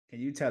Can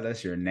you tell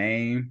us your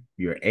name,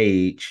 your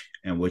age,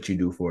 and what you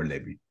do for a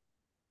living?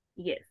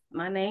 Yes,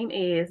 my name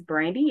is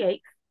Brandy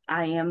Yates.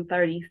 I am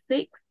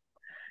 36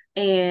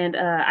 and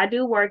I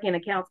do work in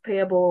accounts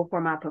payable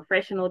for my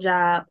professional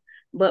job.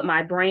 But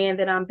my brand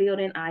that I'm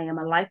building, I am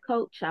a life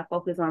coach. I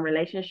focus on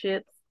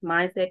relationships,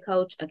 mindset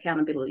coach,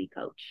 accountability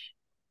coach.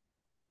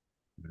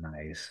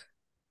 Nice.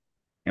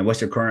 And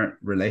what's your current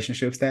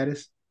relationship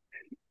status?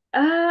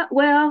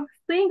 Well,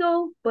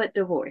 single but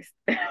divorced.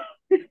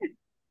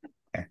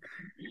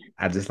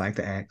 I just like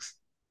to ask,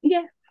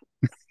 Yes,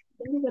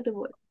 single but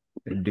divorced.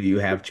 do you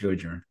have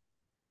children?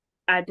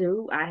 I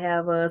do. I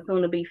have a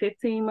soon to be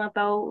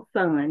 15-month-old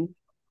son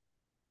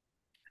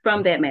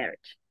from that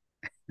marriage.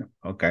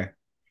 Okay.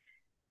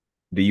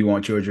 Do you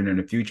want children in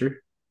the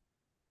future?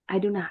 I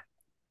do not.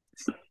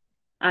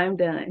 I'm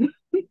done.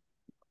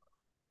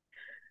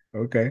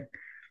 Okay.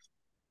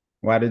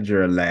 Why did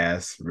your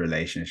last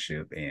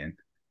relationship end?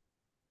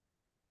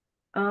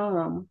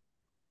 Um,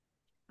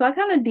 so I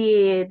kind of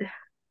did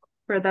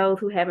for those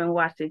who haven't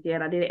watched it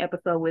yet, I did an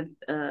episode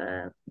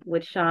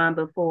with Sean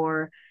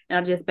before, and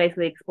I just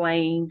basically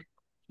explained,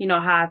 how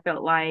I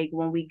felt like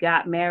when we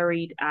got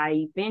married.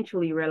 I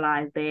eventually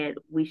realized that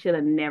we should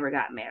have never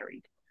got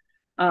married.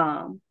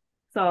 Um,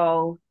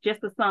 so just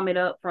to sum it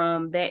up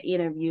from that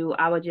interview,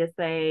 I would just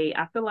say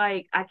I feel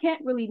like I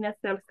can't really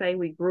necessarily say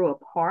we grew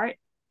apart,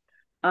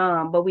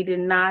 but we did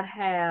not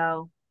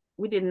have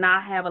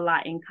a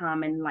lot in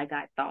common like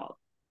I thought.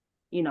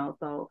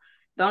 So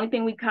the only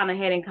thing we kind of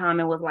had in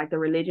common was like the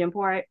religion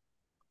part,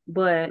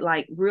 but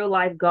like real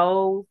life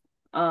goals,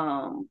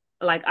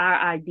 like our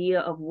idea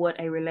of what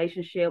a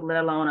relationship, let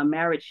alone a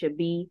marriage, should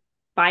be,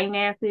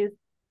 finances,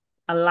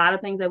 a lot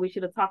of things that we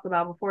should have talked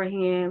about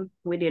beforehand,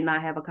 we did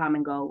not have a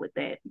common goal with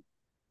that.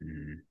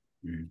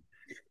 Mm-hmm.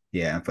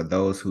 Yeah, and for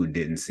those who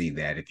didn't see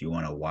that, if you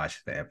want to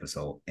watch the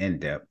episode in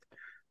depth,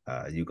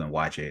 you can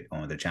watch it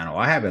on the channel.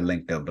 I have it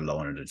linked up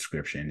below in the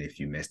description if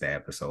you missed the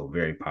episode.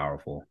 Very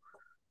powerful.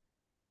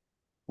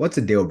 What's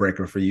a deal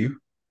breaker for you?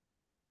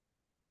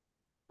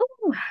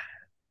 Ooh,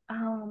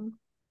 um,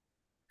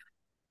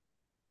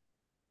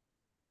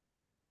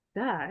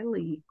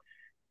 golly,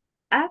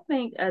 I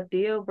think a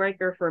deal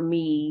breaker for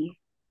me,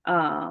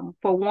 for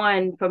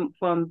one,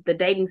 from the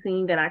dating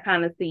scene that I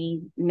kind of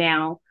see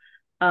now,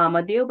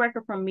 a deal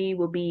breaker for me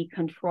would be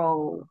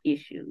control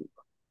issues.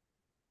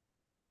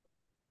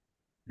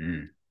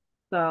 Mm,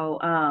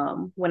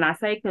 So when I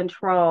say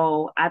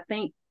control, I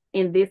think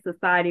in this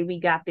society we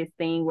got this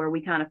thing where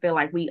we kind of feel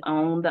like we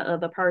own the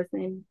other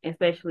person,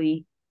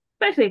 especially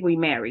if we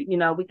married.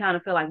 We kind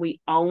of feel like we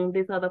own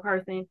this other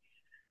person.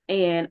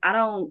 And I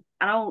don't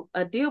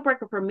a deal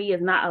breaker for me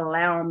is not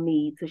allowing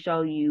me to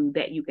show you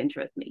that you can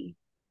trust me.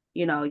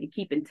 You're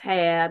keeping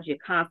tabs, you're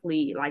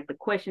constantly like the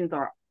questions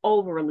are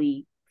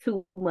overly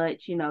too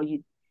much,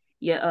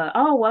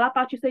 oh well, I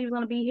thought you said you were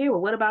gonna be here.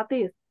 Well, what about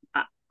this?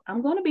 I,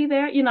 I'm gonna be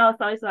there,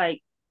 so it's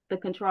like the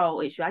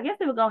control issue. I guess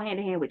it would go hand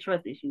in hand with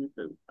trust issues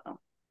too. So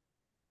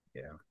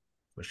yeah,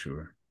 for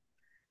sure.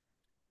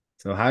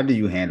 So, how do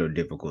you handle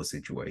difficult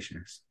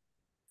situations?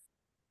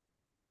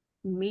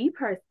 me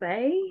per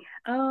se,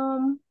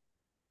 um,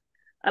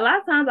 a lot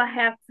of times I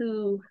have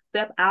to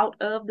step out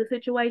of the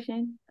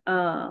situation.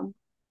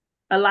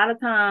 A lot of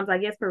times, I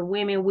guess for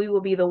women, we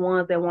will be the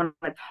ones that want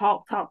to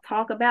talk, talk,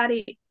 talk about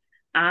it.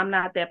 I'm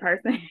not that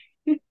person.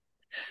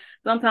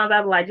 Sometimes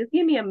I'm like, just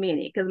give me a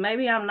minute because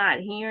maybe I'm not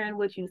hearing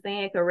what you're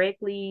saying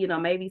correctly.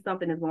 Maybe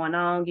something is going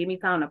on. Give me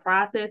time to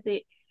process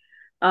it.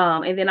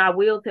 And then I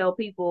will tell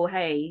people,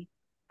 hey,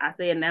 I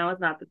said now is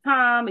not the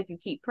time. If you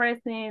keep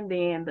pressing,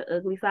 then the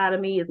ugly side of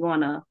me is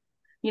gonna,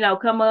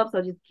 come up.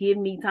 So just give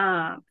me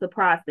time to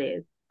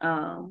process.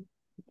 Um,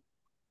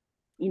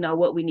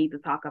 what we need to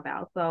talk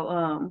about.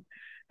 So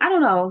I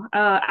don't know.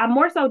 I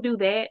more so do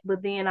that,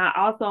 but then I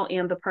also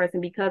am the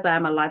person, because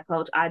I'm a life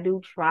coach, I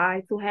do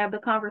try to have the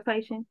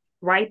conversation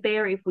right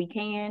there if we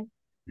can.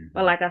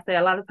 But Mhm. like I said,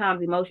 a lot of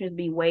times emotions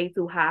be way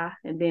too high,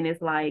 and then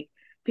it's like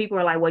people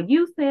are like, "Well,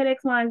 you said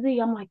X, Y, and Z."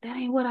 I'm like, "That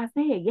ain't what I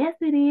said." Yes,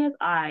 it is.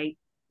 All right,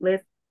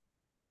 let's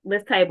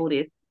let's table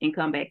this and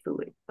come back to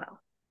it. So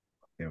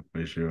Yeah,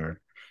 for sure.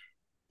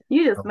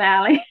 you just So,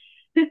 smiling.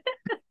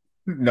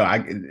 no,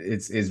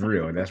 it's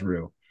real. That's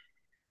real.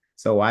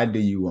 So, why do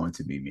you want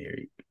to be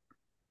married?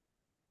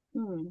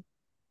 Hmm.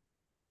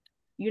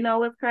 You know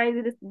what's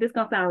crazy? This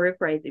gonna sound real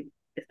crazy,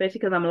 especially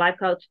because I'm a life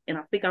coach and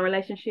I speak on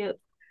relationships.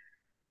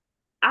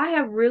 I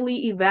have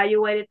really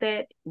evaluated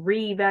that,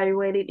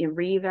 reevaluated and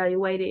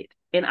reevaluated,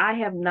 and I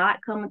have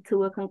not come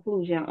to a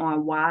conclusion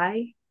on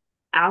why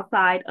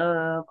outside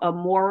of a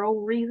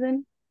moral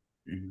reason.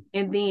 Mhm.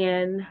 And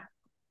then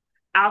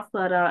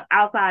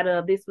outside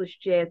of this was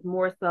just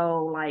more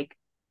so like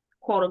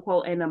quote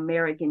unquote an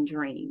American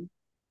dream,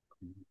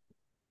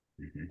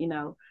 Mhm. you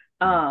know.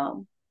 Mhm.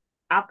 Um,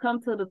 I've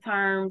come to the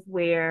terms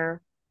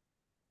where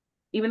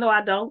even though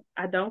I don't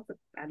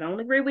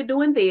agree with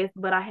doing this,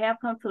 but I have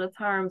come to the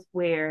terms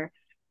where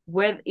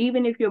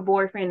even if you're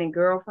boyfriend and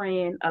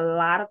girlfriend, a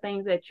lot of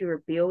things that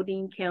you're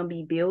building can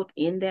be built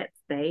in that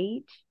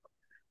stage.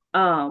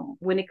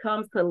 When it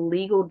comes to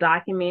legal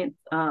documents,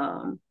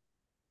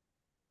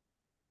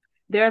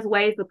 there's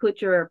ways to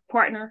put your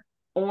partner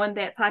on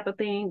that type of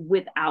thing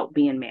without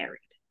being married.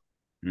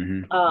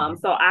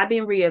 So I've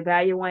been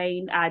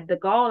reevaluating. The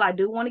goal, I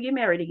do want to get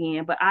married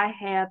again, but I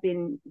have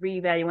been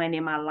reevaluating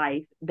in my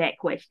life that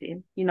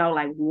question.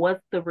 Like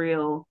what's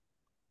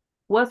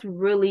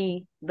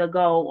really the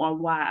goal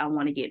on why I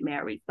want to get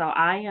married. So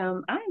I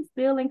am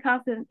still in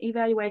constant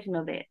evaluation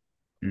of that,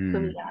 to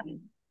be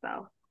honest.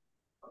 So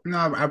No,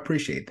 I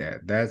appreciate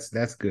that.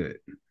 That's good.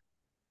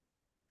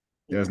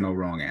 There's yeah. no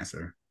wrong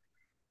answer.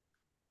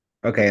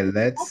 But Okay,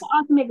 that's the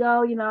ultimate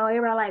goal,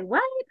 everybody like,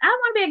 what? I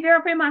want to be a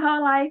girlfriend my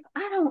whole life.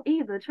 I don't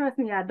either. Trust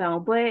me, I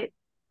don't. But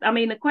I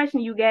mean, the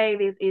question you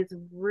gave is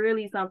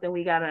really something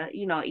we gotta,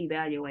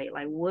 evaluate.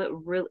 Like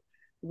what really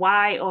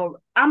why or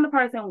I'm the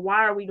person,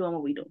 why are we doing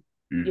what we do?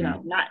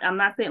 Not I'm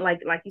not saying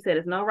like you said,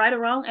 it's no right or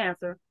wrong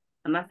answer.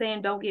 I'm not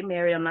saying don't get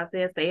married. I'm not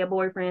saying stay a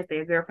boyfriend,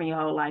 stay a girlfriend your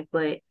whole life,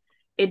 but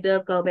it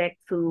does go back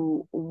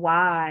to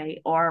why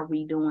are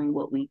we doing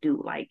what we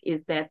do? Like,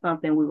 is that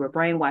something we were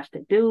brainwashed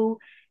to do?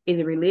 Is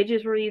it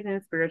religious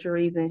reasons, spiritual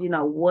reasons?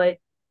 What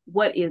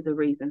is the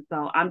reason?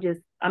 So I'm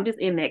just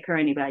in that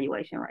current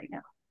evaluation right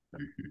now.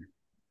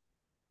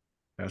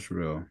 That's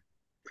real.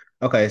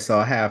 Okay, so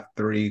I have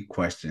three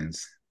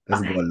questions.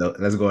 Okay.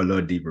 Let's go a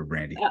little deeper,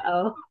 Brandy.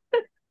 Uh-oh.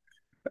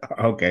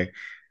 Okay.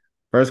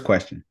 First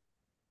question.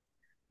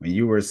 When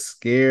you were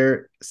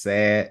scared,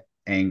 sad,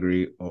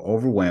 angry, or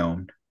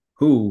overwhelmed,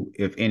 who,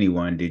 if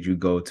anyone, did you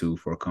go to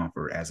for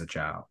comfort as a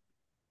child?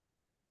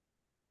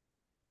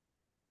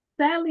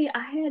 Sadly, I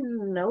had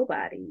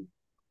nobody.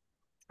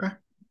 Okay.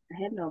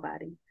 I had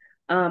nobody.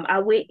 I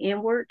went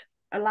inward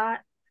a lot.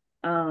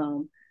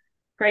 Um,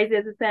 Crazy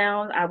as it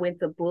sounds, I went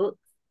to books.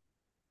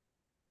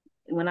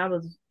 When I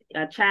was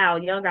a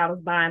child, younger, I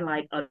was buying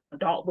like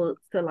adult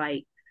books to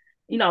like,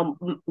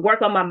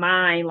 work on my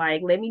mind.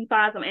 Like, let me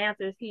find some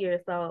answers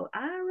here. So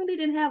I really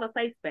didn't have a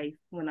safe space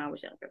when I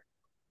was younger.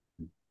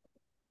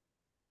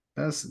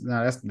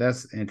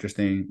 That's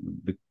interesting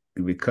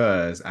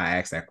because I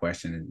asked that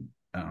question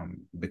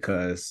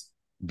because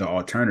the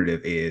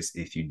alternative is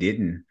if you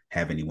didn't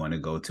have anyone to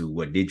go to,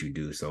 what did you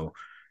do? So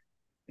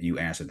you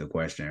answered the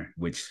question,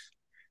 which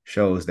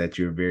shows that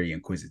you're very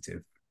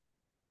inquisitive.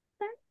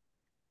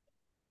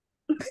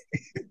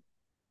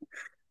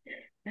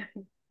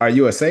 Are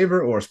you a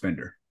saver or a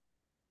spender?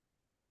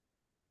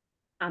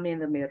 I'm in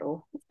the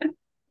middle.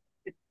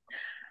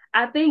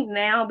 I think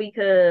now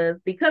because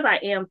I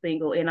am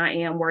single and I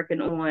am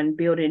working on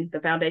building the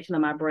foundation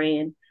of my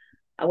brand.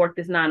 I work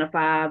this 9 to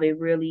 5. It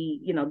really,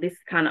 this is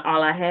kind of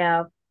all I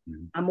have.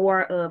 Mm-hmm. I'm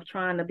more of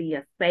trying to be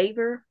a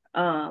saver.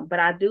 But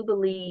I do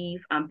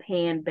believe I'm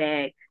paying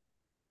back.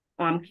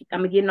 I'm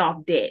getting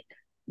off debt.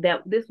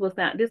 This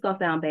gonna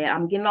sound bad.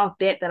 I'm getting off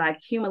debt that I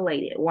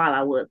accumulated while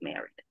I was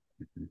married.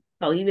 Mm-hmm.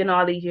 So even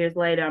all these years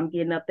later, I'm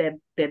getting up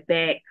that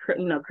back,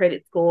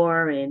 credit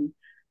score, and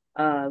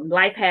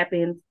life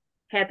happens.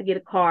 Had to get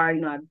a car.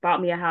 I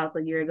bought me a house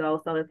a year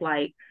ago, so it's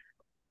like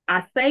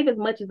I save as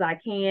much as I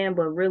can,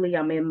 but really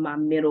I'm in my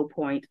middle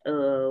point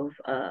of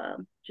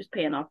just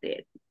paying off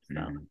debt. So,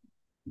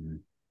 Mm-hmm.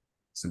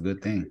 It's a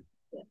good thing.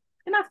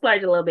 and I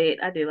splurge a little bit.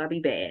 I do. I be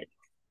bad.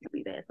 I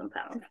be bad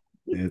sometimes.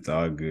 It's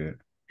all good.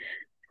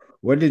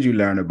 What did you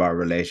learn about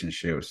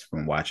relationships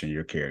from watching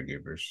your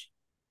caregivers?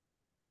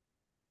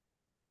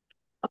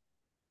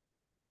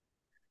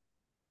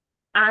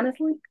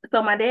 Honestly,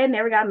 so my dad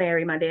never got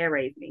married. My dad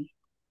raised me.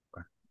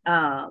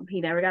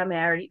 He never got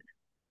married.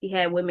 He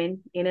had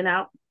women in and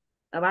out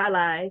of our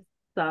lives.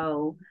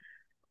 So,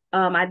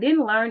 I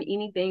didn't learn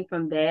anything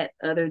from that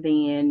other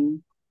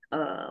than,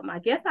 I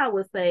guess I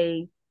would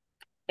say,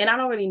 and I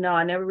don't really know.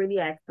 I never really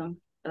asked him.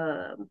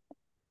 I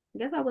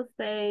guess I would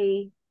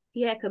say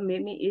he had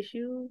commitment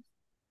issues.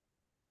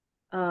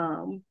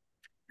 Um,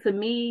 to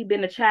me,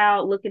 being a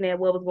child looking at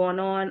what was going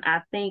on,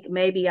 I think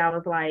maybe I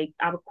was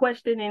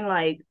questioning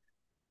like,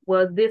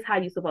 was this how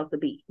you supposed to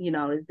be?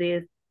 Is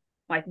this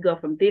like go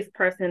from this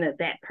person to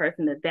that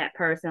person to that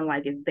person?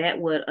 Like, is that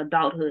what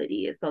adulthood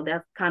is? So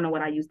that's kind of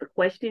what I used to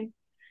question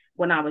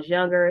when I was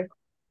younger.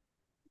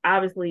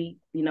 Obviously,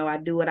 I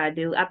do what I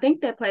do. I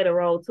think that played a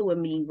role too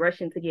in me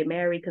rushing to get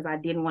married because I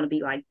didn't want to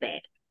be like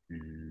that.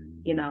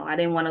 Mm-hmm. I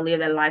didn't want to live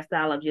that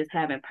lifestyle of just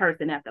having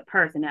person after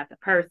person after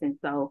person.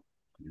 So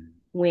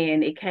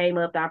when it came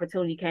up, the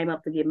opportunity came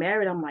up to get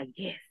married, I'm like,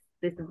 yes,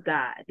 this is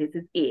God. This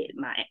is it.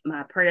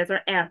 My prayers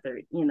are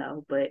answered,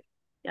 but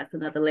that's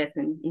another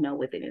lesson,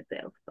 within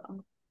itself.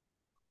 So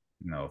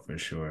No, for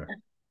sure.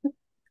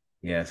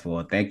 Yes,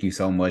 well, thank you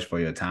so much for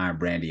your time,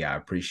 Brandy. I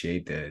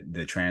appreciate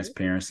the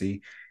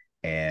transparency.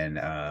 And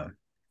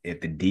if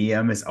the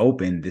DM is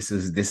open, this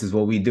is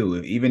what we do.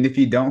 Even if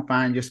you don't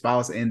find your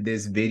spouse in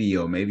this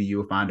video, maybe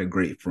you'll find a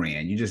great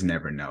friend. You just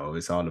never know.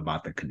 It's all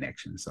about the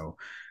connection. So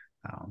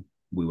um,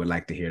 we would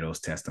like to hear those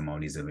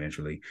testimonies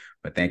eventually.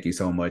 But thank you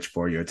so much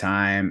for your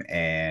time.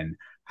 And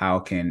how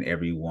can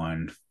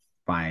everyone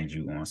find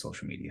you on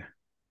social media?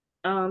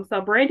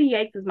 So Brandy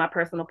Yates is my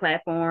personal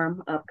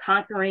platform of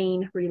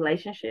conquering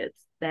relationships.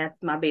 That's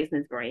my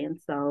business brand.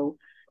 So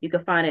You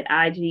can find it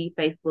IG,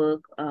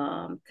 Facebook,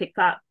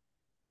 TikTok,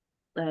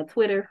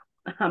 Twitter.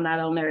 I'm not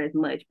on there as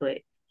much, but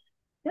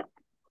yep.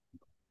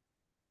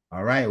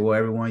 All right. Well,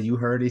 everyone, you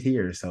heard it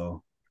here.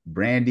 So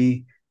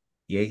Brandy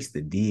Yates,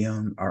 the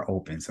DM are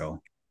open.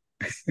 So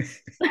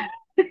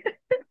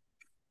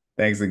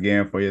thanks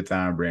again for your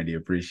time, Brandy.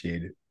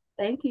 Appreciate it.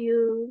 Thank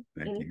you.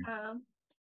 Thank you. Anytime.